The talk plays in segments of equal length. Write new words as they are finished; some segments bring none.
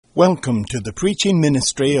Welcome to the preaching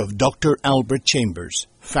ministry of Dr. Albert Chambers,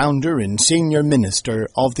 founder and senior minister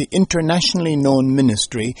of the internationally known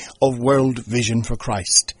ministry of World Vision for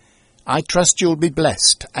Christ. I trust you'll be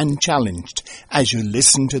blessed and challenged as you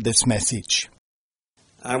listen to this message.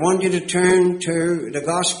 I want you to turn to the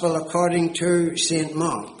Gospel according to St.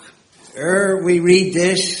 Mark. Ere we read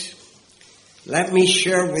this, let me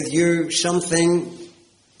share with you something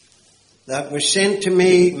that was sent to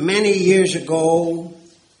me many years ago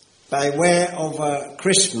by way of a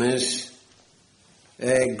Christmas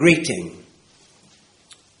greeting.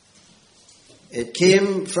 It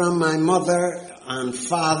came from my mother and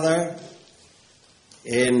father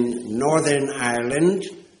in Northern Ireland,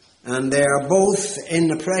 and they are both in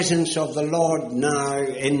the presence of the Lord now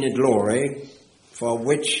in the glory, for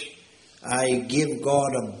which I give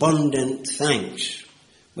God abundant thanks.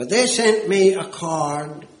 But they sent me a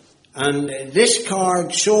card, and this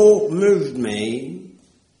card so moved me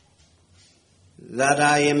that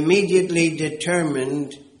I immediately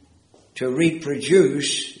determined to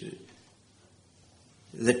reproduce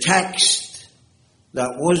the text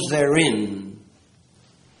that was therein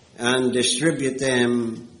and distribute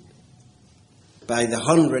them by the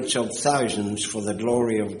hundreds of thousands for the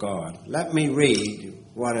glory of God. Let me read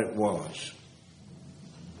what it was.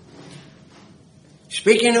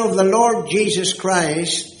 Speaking of the Lord Jesus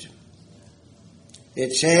Christ,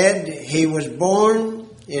 it said, He was born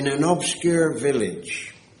in an obscure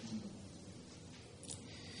village,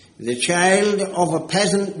 the child of a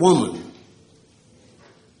peasant woman.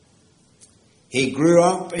 He grew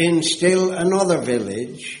up in still another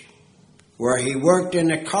village where he worked in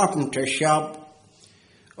a carpenter shop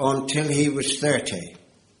until he was 30.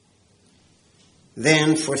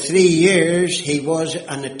 Then for 3 years he was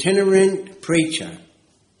an itinerant preacher.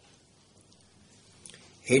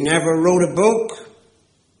 He never wrote a book.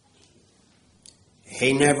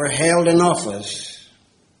 He never held an office.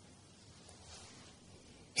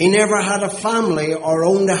 He never had a family or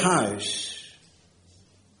owned a house.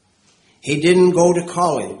 He didn't go to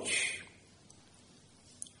college.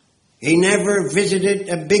 He never visited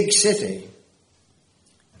a big city.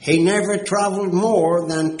 He never traveled more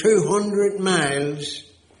than 200 miles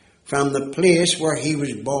from the place where he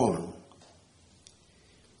was born.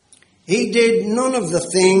 He did none of the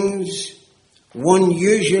things one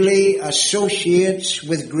usually associates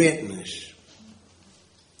with greatness.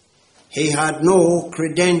 He had no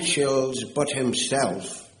credentials but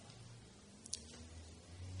himself.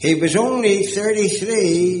 He was only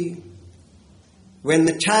 33 when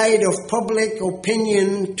the tide of public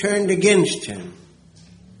opinion turned against him.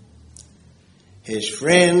 His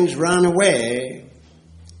friends ran away.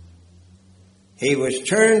 He was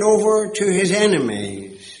turned over to his enemies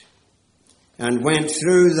and went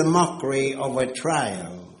through the mockery of a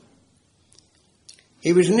trial.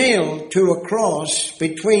 He was nailed to a cross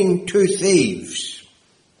between two thieves.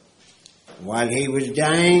 While he was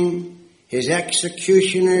dying, his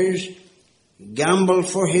executioners gambled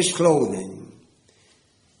for his clothing,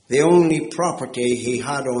 the only property he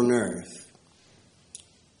had on earth.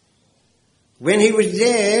 When he was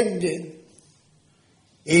dead,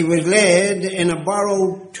 he was laid in a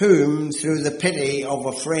borrowed tomb through the pity of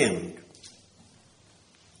a friend.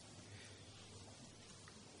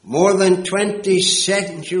 More than 20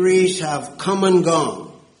 centuries have come and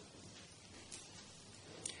gone.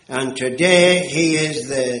 And today he is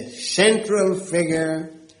the central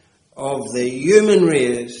figure of the human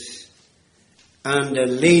race and a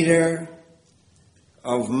leader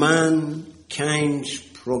of mankind's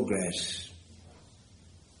progress.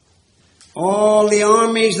 All the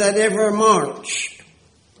armies that ever marched,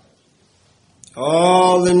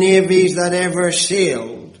 all the navies that ever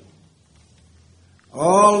sailed,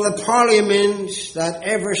 all the parliaments that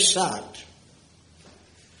ever sat,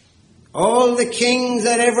 all the kings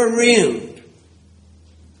that ever reigned,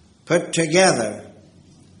 put together,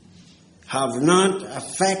 have not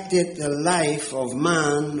affected the life of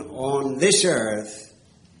man on this earth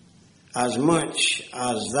as much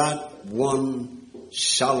as that one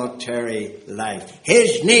solitary life.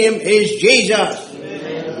 His name is Jesus.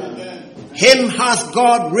 Amen. Him hath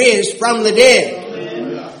God raised from the dead.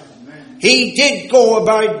 He did go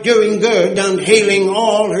about doing good and healing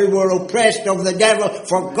all who were oppressed of the devil,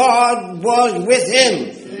 for God was with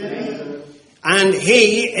him. Amen. And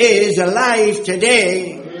he is alive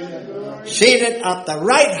today, seated at the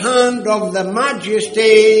right hand of the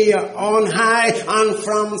Majesty on high, and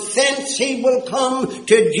from thence he will come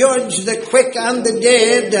to judge the quick and the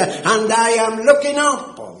dead. And I am looking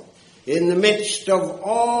up in the midst of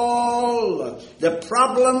all the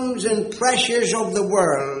problems and pressures of the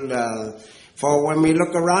world For when we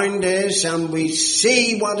look around us and we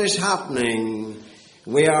see what is happening,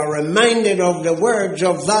 we are reminded of the words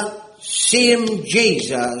of that same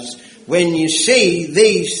Jesus. When you see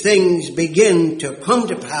these things begin to come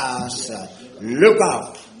to pass, look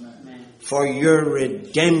up, for your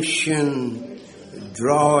redemption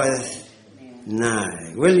draweth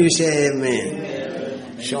nigh. Will you say amen?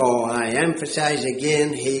 Amen. So I emphasize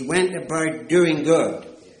again, he went about doing good.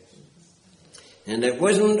 And it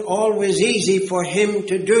wasn't always easy for him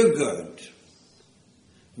to do good.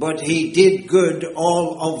 But he did good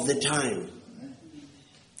all of the time.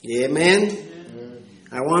 Amen?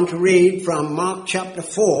 I want to read from Mark chapter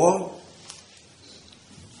 4.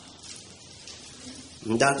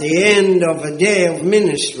 And at the end of a day of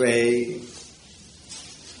ministry,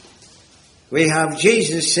 we have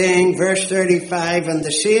Jesus saying, verse 35, "And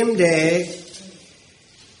the same day,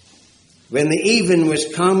 when the even was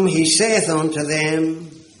come, he saith unto them,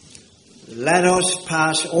 Let us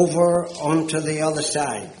pass over unto the other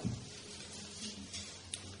side.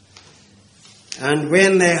 And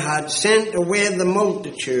when they had sent away the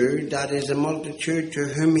multitude," that is the multitude to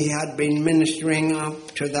whom he had been ministering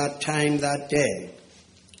up to that time that day,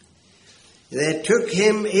 "they took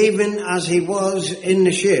him even as he was in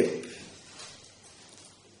the ship.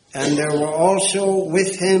 And there were also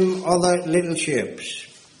with him other little ships.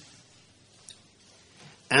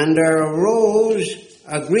 And there arose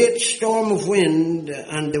a great storm of wind,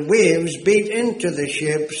 and the waves beat into the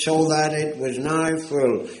ship, so that it was now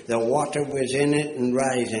full. The water was in it and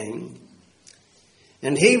rising.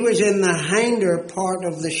 And he was in the hinder part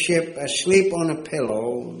of the ship, asleep on a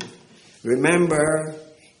pillow." Remember,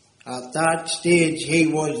 at that stage he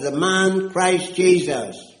was the man Christ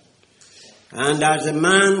Jesus. And as the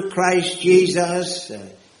man Christ Jesus,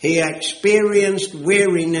 he experienced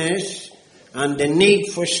weariness and the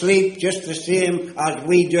need for sleep just the same as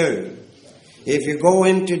we do. If you go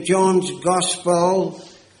into John's Gospel,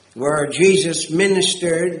 where Jesus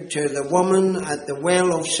ministered to the woman at the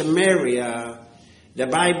well of Samaria, the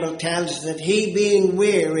Bible tells that he, being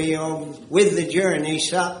weary with the journey,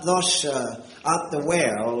 sat thus at the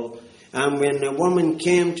well. And when the woman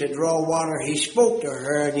came to draw water, he spoke to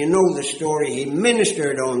her, and you know the story. He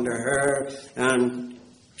ministered unto her and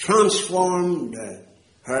transformed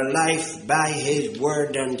her life by his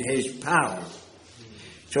word and his power.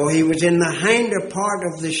 So he was in the hinder part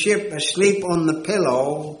of the ship, asleep on the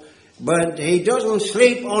pillow, but he doesn't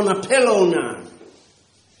sleep on a pillow now.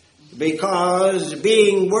 Because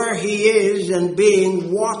being where he is and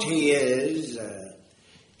being what he is,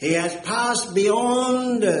 he has passed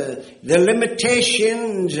beyond the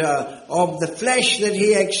limitations of the flesh that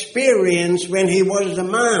he experienced when he was a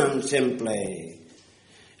man simply.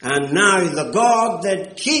 And now the God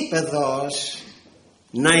that keepeth us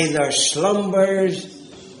neither slumbers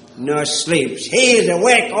nor sleeps. He is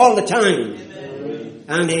awake all the time.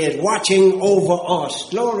 And he is watching over us.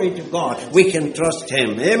 Glory to God. We can trust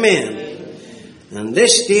him. Amen. And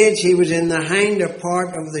this stage he was in the hinder part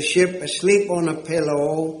of the ship, asleep on a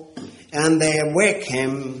pillow, and they awake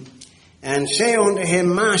him, and say unto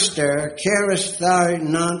him, Master, carest thou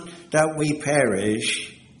not that we perish?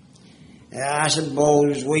 I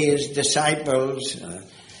suppose we as disciples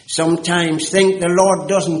sometimes think the Lord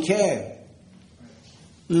doesn't care.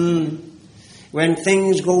 When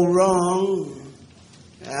things go wrong,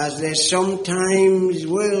 as they sometimes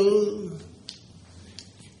will,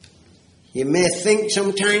 you may think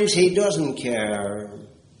sometimes he doesn't care,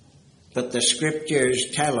 but the scriptures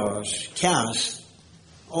tell us, cast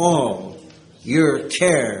all your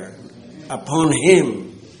care upon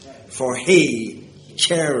him, for he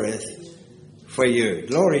careth for you.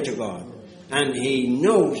 Glory to God. And he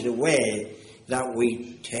knows the way that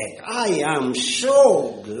we take. I am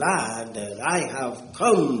so glad that I have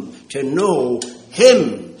come to know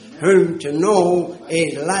him, whom to know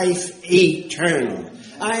is life eternal.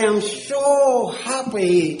 I am so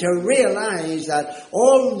happy to realize that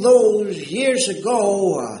all those years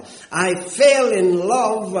ago, I fell in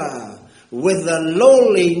love with the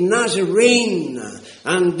lowly Nazarene.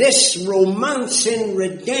 And this romance in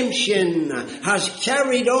redemption has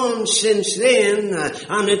carried on since then,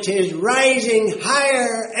 and it is rising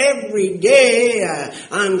higher every day,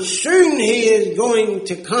 and soon he is going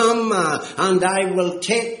to come, and I will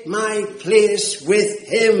take my place with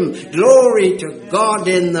him. Glory to God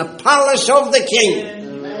in the palace of the King.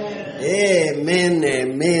 Amen,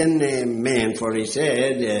 amen, amen. For he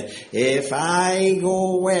said, if I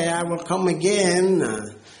go away, I will come again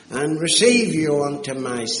and receive you unto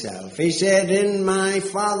myself. He said, in my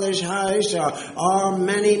Father's house are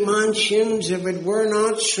many mansions. If it were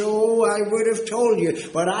not so, I would have told you.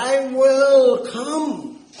 But I will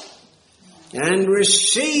come and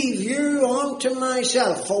receive you unto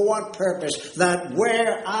myself. For what purpose? That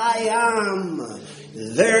where I am,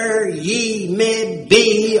 there ye may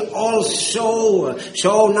be also.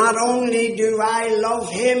 So not only do I love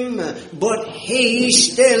him, but he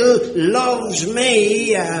still loves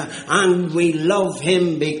me, and we love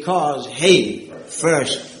him because he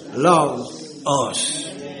first loved us.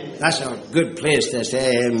 That's a good place to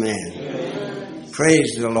say amen.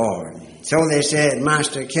 Praise the Lord. So they said,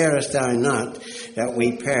 Master, carest thou not that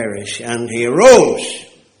we perish? And he arose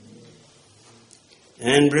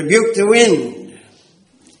and rebuked the wind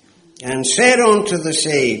and said unto the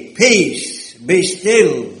sea, Peace, be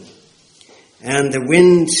still. And the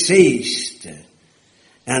wind ceased,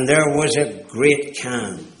 and there was a great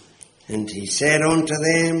calm. And he said unto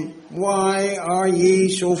them, Why are ye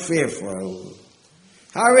so fearful?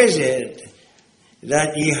 How is it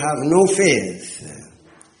that ye have no faith?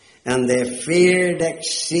 And they feared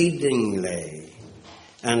exceedingly,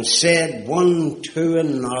 and said one to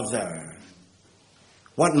another,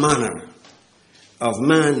 What manner of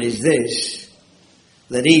man is this,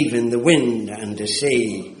 that even the wind and the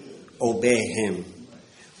sea obey him?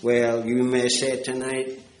 Well, you may say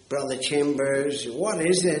tonight, Brother Chambers, what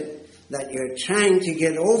is it that you're trying to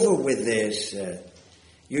get over with this?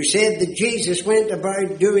 You said that Jesus went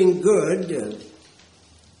about doing good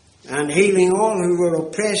and healing all who were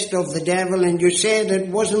oppressed of the devil, and you said it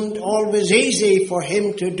wasn't always easy for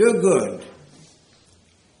him to do good.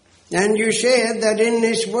 And you said that in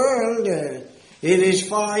this world it is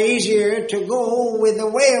far easier to go with the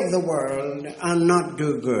way of the world and not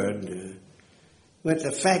do good. But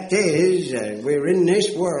the fact is, we're in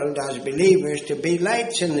this world as believers to be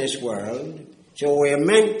lights in this world, so we're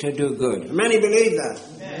meant to do good. How many believe that?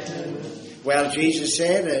 Amen. Well, Jesus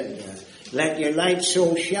said, Let your light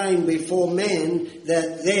so shine before men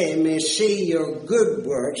that they may see your good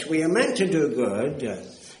works. We are meant to do good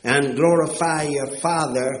and glorify your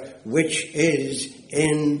Father which is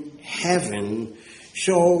in heaven.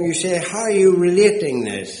 So you say, how are you relating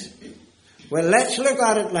this? Well, let's look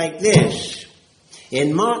at it like this.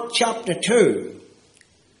 In Mark chapter 2,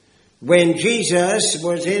 when Jesus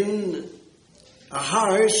was in a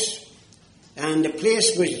house and the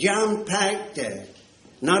place was jam-packed,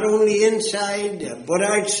 not only inside but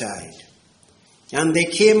outside, and they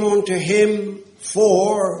came unto him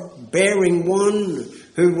for bearing one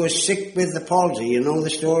who was sick with the palsy. You know the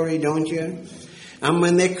story, don't you? And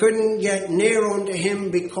when they couldn't get near unto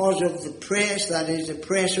him because of the press, that is the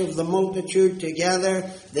press of the multitude together,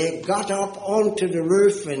 they got up onto the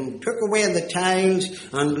roof and took away the tiles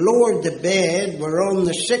and lowered the bed whereon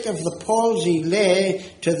the sick of the palsy lay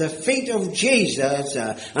to the feet of Jesus.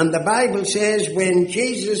 And the Bible says when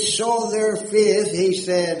Jesus saw their faith, he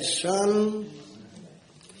said, Son,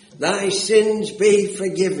 thy sins be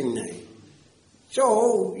forgiven thee.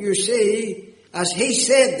 So, you see, as he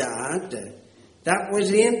said that was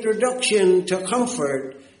the introduction to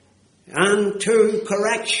comfort and to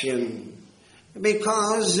correction,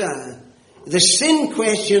 because the sin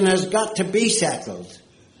question has got to be settled.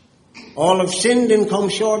 All have sinned and come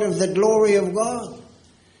short of the glory of God.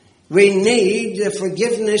 We need the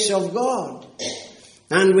forgiveness of God,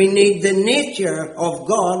 and we need the nature of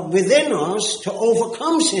God within us to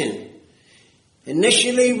overcome sin.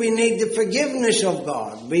 Initially, we need the forgiveness of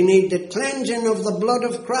God. We need the cleansing of the blood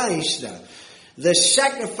of Christ, the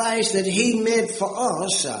sacrifice that he made for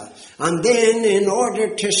us. And then in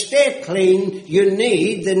order to stay clean, you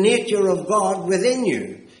need the nature of God within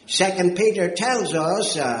you. 2 Peter tells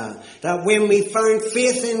us that when we find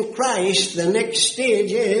faith in Christ, the next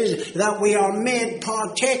stage is that we are made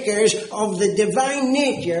partakers of the divine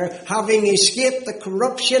nature, having escaped the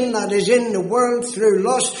corruption that is in the world through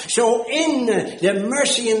lust. So in the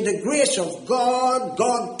mercy and the grace of God,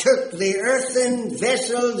 God took the earthen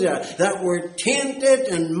vessels that were tainted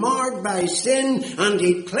and marred by sin, and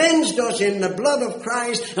he cleansed us in the blood of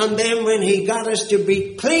Christ. And then when he got us to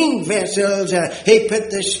be clean vessels, he put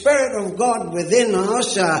the Spirit of God within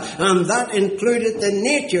us, and that included the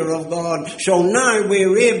nature of God. So now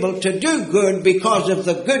we're able to do good because of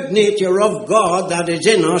the good nature of God that is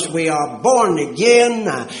in us. We are born again.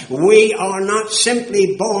 We are not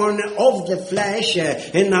simply born of the flesh,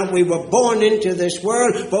 in that we were born into this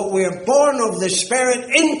world, but we're born of the Spirit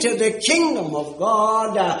into the kingdom of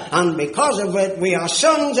God, and because of it we are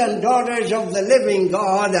sons and daughters of the living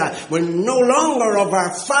God. We're no longer of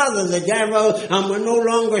our father the devil, and we're no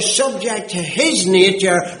longer subject to his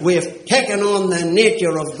nature. We've taken on the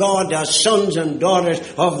nature of God as sons and daughters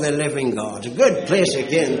of the living God. It's a good place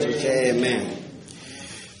again to say amen.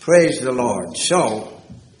 Praise the Lord. So,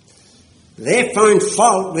 they found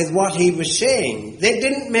fault with what he was saying. They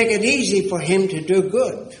didn't make it easy for him to do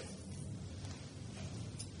good.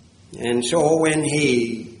 And so when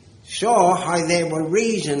he saw how they were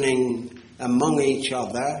reasoning among each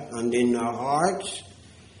other and in their hearts,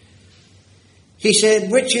 he said,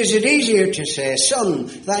 which is it easier to say, Son,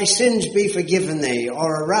 thy sins be forgiven thee,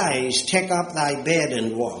 or arise, take up thy bed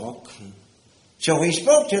and walk? So he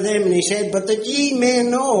spoke to them and he said, but that ye may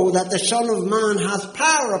know that the Son of Man hath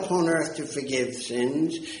power upon earth to forgive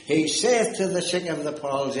sins, he saith to the sick of the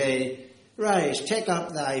palsy, rise, take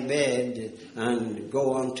up thy bed and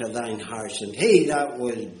go unto thine house. And he that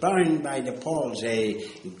was bound by the palsy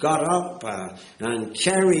got up and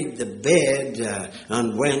carried the bed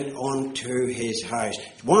and went unto his house.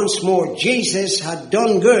 Once more, Jesus had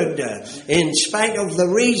done good in spite of the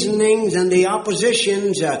reasonings and the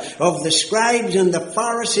oppositions of the scribes and the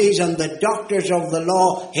Pharisees and the doctors of the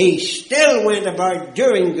law. He still went about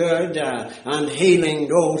doing good and healing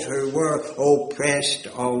those who were oppressed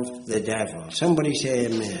of the devil. Somebody say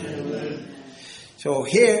amen. Amen. So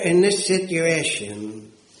here in this situation,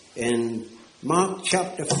 in Mark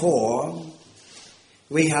chapter 4,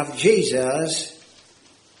 we have Jesus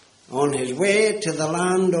on his way to the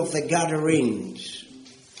land of the Gadarenes.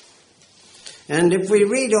 And if we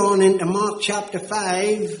read on into Mark chapter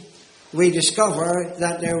 5, we discover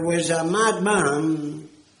that there was a madman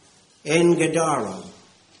in Gadara.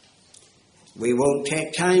 We won't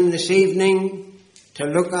take time this evening to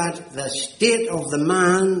look at the state of the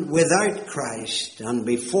man without Christ and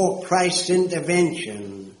before Christ's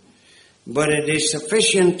intervention. But it is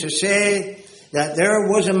sufficient to say that there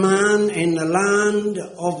was a man in the land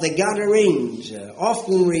of the Gadarenes,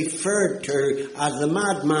 often referred to as the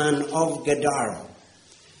madman of Gadara.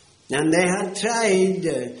 And they had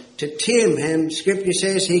tried to tame him. Scripture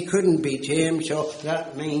says he couldn't be tamed, so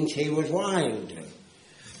that means he was wild.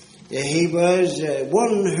 He was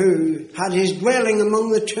one who had his dwelling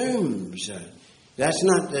among the tombs. That's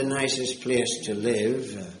not the nicest place to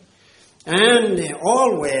live. And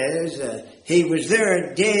always he was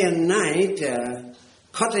there day and night,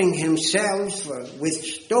 cutting himself with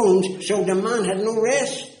stones, so the man had no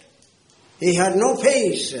rest. He had no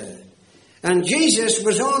peace. And Jesus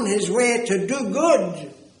was on his way to do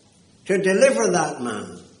good, to deliver that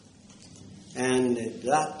man. And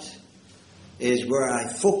that is where I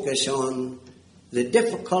focus on the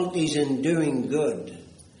difficulties in doing good.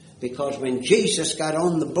 Because when Jesus got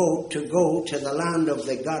on the boat to go to the land of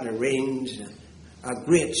the Gadarenes, a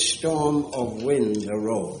great storm of wind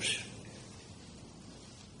arose.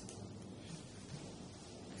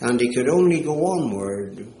 And he could only go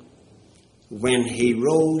onward when he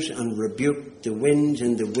rose and rebuked the winds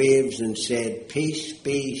and the waves and said, peace,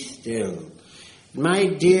 be still. My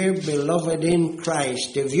dear beloved in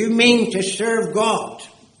Christ, if you mean to serve God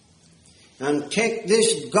and take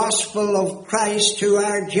this gospel of Christ to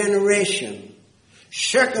our generation,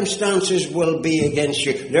 circumstances will be against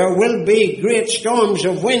you. There will be great storms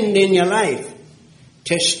of wind in your life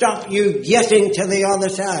to stop you getting to the other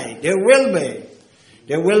side. There will be.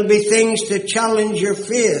 There will be things to challenge your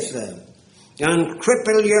faith and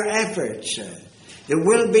cripple your efforts. There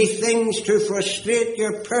will be things to frustrate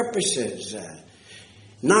your purposes.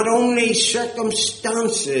 Not only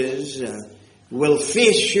circumstances will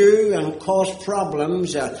face you and cause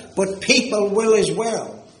problems, but people will as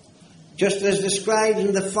well. Just as the scribes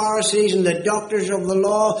and the Pharisees and the doctors of the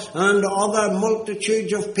law and other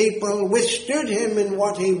multitudes of people withstood him in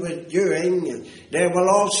what he was doing, they will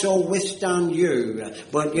also withstand you.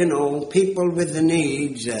 But people with the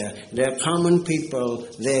needs, the common people,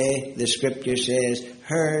 the scripture says,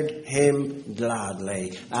 heard him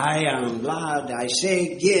gladly. I am glad, I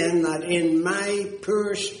say again, that in my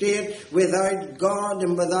poor state, without God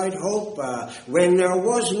and without hope, when there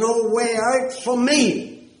was no way out for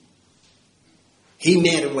me, he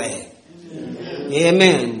made a way. Amen.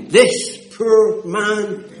 Amen. This poor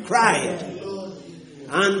man cried,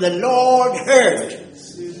 and the Lord heard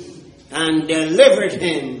and delivered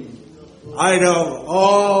him out of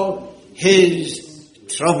all his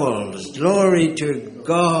troubles. Glory to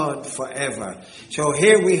God forever. So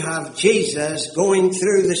here we have Jesus going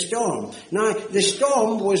through the storm. Now, the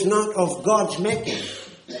storm was not of God's making.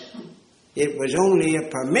 It was only a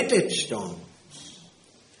permitted storm.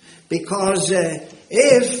 Because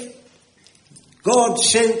if God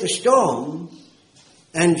sent the storm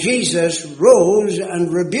and Jesus rose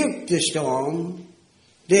and rebuked the storm,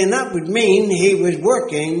 then that would mean he was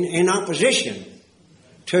working in opposition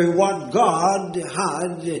to what God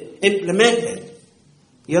had implemented.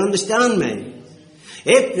 You understand me?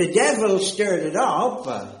 If the devil stirred it up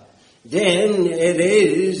then it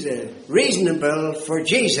is reasonable for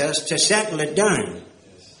Jesus to settle it down.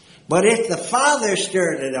 But if the Father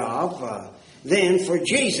stirred it up, then for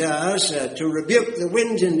Jesus to rebuke the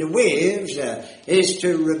winds and the waves is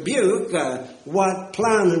to rebuke what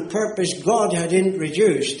plan and purpose God had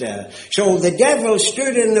introduced. So the devil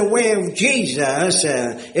stood in the way of Jesus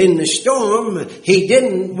in the storm. He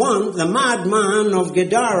didn't want the madman of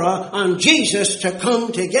Gadara and Jesus to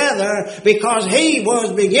come together, because he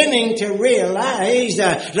was beginning to realize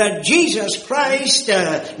that Jesus Christ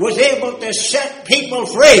was able to set people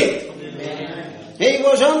free. He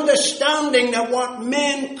was understanding that what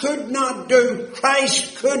men could not do,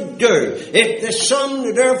 Christ could do. If the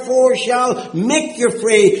Son therefore shall make you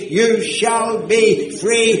free, you shall be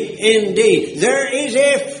free indeed. There is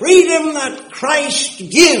a freedom that Christ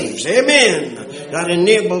gives, amen, that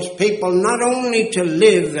enables people not only to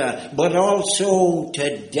live, but also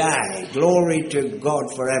to die. Glory to God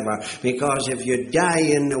forever. Because if you die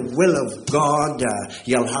in the will of God,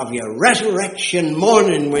 you'll have your resurrection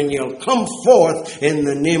morning when you'll come forth in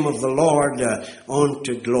the name of the Lord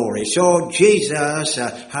unto glory. So Jesus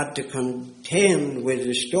had to contend with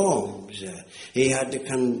the storms. He had to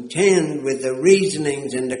contend with the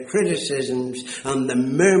reasonings and the criticisms and the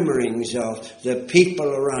murmurings of the people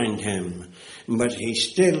around him. But he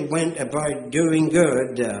still went about doing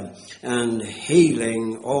good and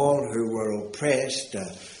healing all who were oppressed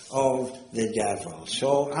of the devil.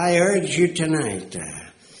 So I urge you tonight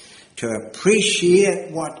to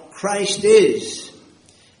appreciate what Christ is.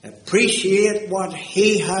 Appreciate what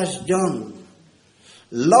he has done.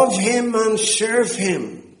 Love him and serve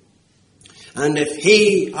him. And if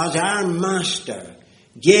he, as our master,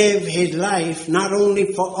 gave his life not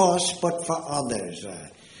only for us but for others,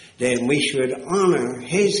 then we should honor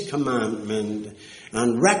his commandment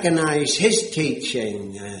and recognize his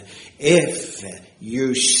teaching. If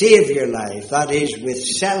you save your life, that is, with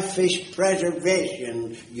selfish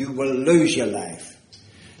preservation, you will lose your life.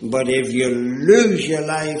 But if you lose your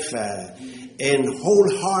life in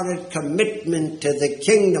wholehearted commitment to the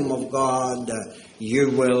kingdom of God,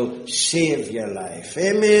 you will save your life.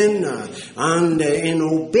 Amen. And in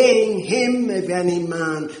obeying him, if any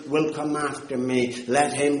man will come after me,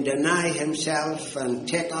 let him deny himself and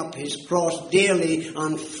take up his cross daily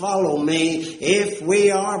and follow me. If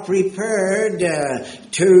we are prepared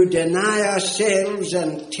to deny ourselves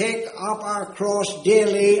and take up our cross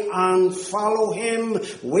daily and follow him,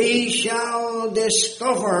 we shall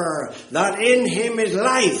discover that in him is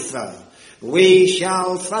life. We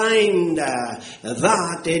shall find that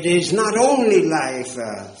it is not only life,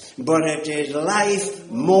 but it is life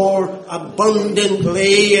more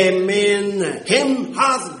abundantly. Amen. Him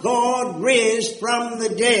hath God raised from the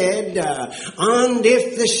dead, and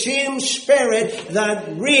if the same Spirit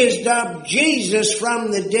that raised up Jesus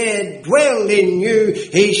from the dead dwell in you,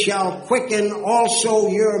 he shall quicken also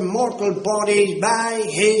your mortal bodies by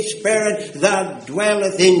his Spirit that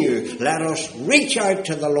dwelleth in you. Let us reach out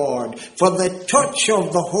to the Lord for the touch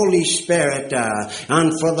of the Holy Spirit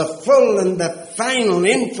and for the full and the final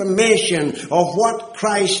information of what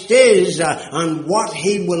Christ is and what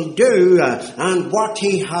he will do and what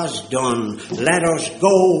he has done. Let us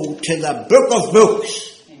go to the book of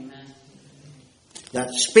books. Amen. That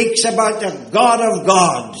speaks about the God of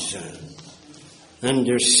gods and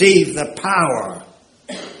receive the power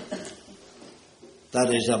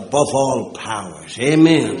that is above all powers.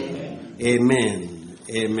 Amen. Amen.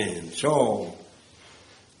 Amen. So,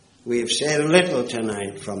 we've said a little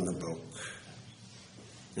tonight from the book.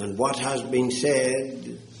 And what has been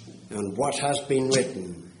said and what has been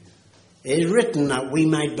written is written that we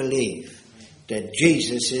might believe that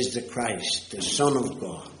Jesus is the Christ, the Son of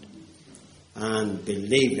God, and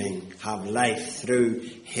believing have life through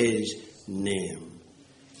his name.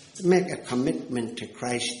 Make a commitment to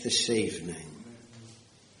Christ this evening.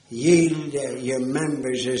 Yield your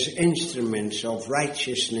members as instruments of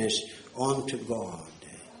righteousness unto God.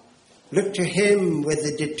 Look to him with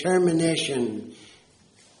the determination,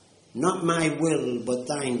 not my will, but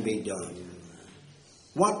thine be done.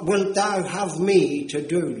 What wilt thou have me to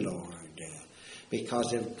do, Lord?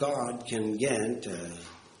 Because if God can get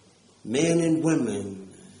men and women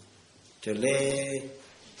to lay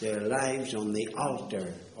their lives on the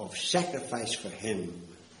altar of sacrifice for him,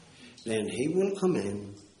 then he will come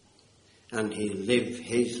in and he'll live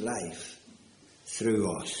his life through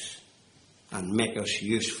us and make us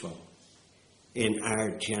useful in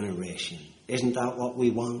our generation. Isn't that what we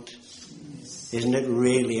want? Isn't it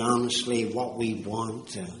really honestly what we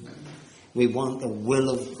want? We want the will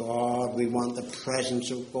of God. We want the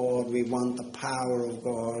presence of God. We want the power of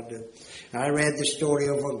God. I read the story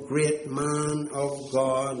of a great man of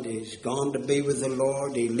God. He's gone to be with the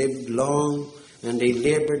Lord. He lived long and he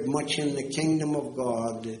labored much in the kingdom of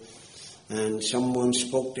God. And someone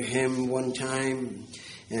spoke to him one time,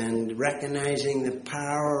 and recognizing the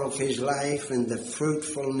power of his life and the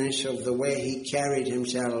fruitfulness of the way he carried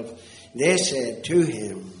himself, they said to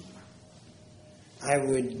him, I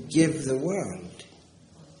would give the world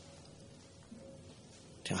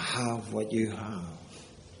to have what you have.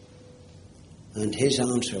 And his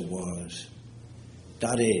answer was,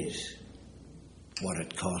 that is what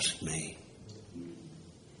it cost me.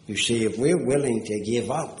 You see, if we're willing to give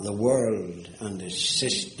up the world and the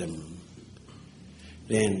system,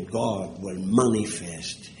 then God will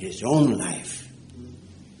manifest his own life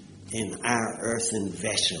in our earthen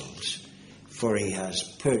vessels, for he has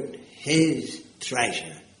put his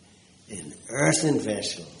treasure in earthen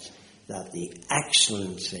vessels, that the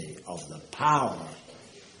excellency of the power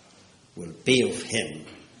will be of him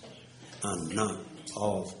and not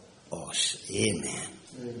of us. Amen.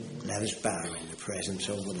 Let us bow in the presence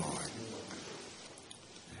of the Lord.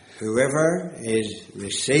 Whoever is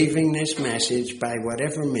receiving this message by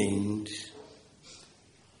whatever means,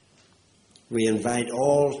 we invite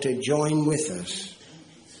all to join with us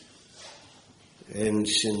in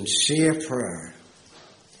sincere prayer,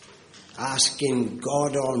 asking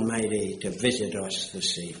God Almighty to visit us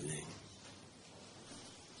this evening.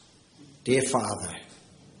 Dear Father,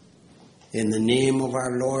 in the name of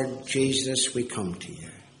our Lord Jesus, we come to you.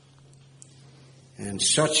 And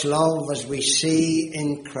such love as we see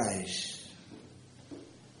in Christ,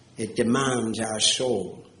 it demands our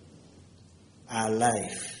soul, our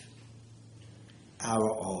life,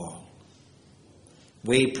 our all.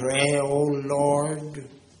 We pray, O Lord,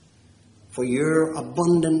 for your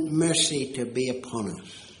abundant mercy to be upon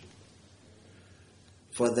us,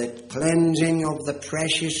 for the cleansing of the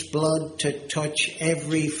precious blood to touch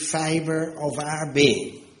every fibre of our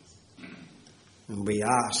being. And we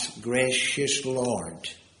ask, gracious Lord,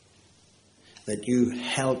 that you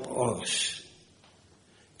help us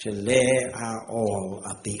to lay our all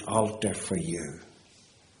at the altar for you.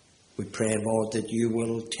 We pray, Lord, that you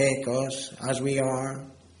will take us as we are,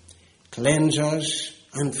 cleanse us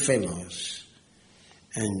and fill us,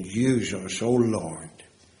 and use us, O Lord,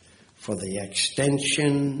 for the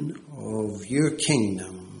extension of your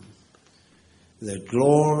kingdom, the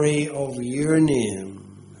glory of your name,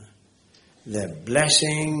 the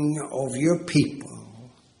blessing of your people,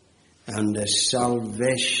 and the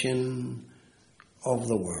salvation of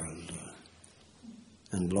the world.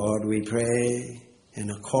 And Lord, we pray in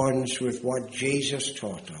accordance with what Jesus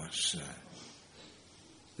taught us,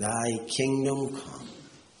 thy kingdom come,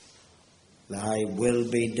 thy will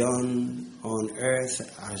be done on earth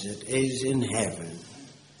as it is in heaven.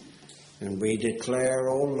 And we declare,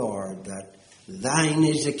 O Lord, that thine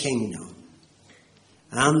is the kingdom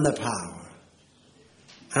and the power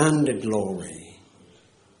and the glory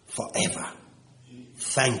forever.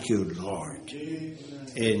 Thank you, Lord.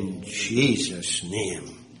 In Jesus'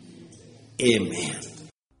 name, amen.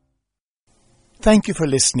 Thank you for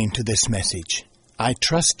listening to this message. I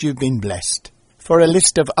trust you've been blessed. For a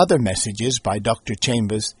list of other messages by Dr.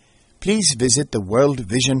 Chambers, please visit the World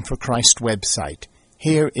Vision for Christ website.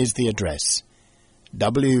 Here is the address: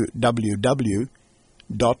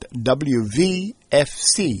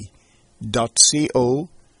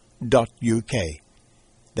 www.wvfc.co.uk.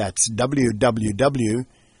 That's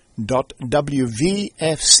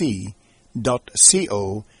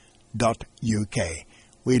www.wvfc.co.uk.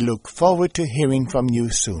 We look forward to hearing from you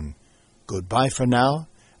soon. Goodbye for now,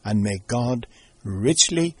 and may God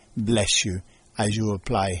richly bless you as you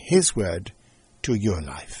apply His word to your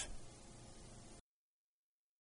life.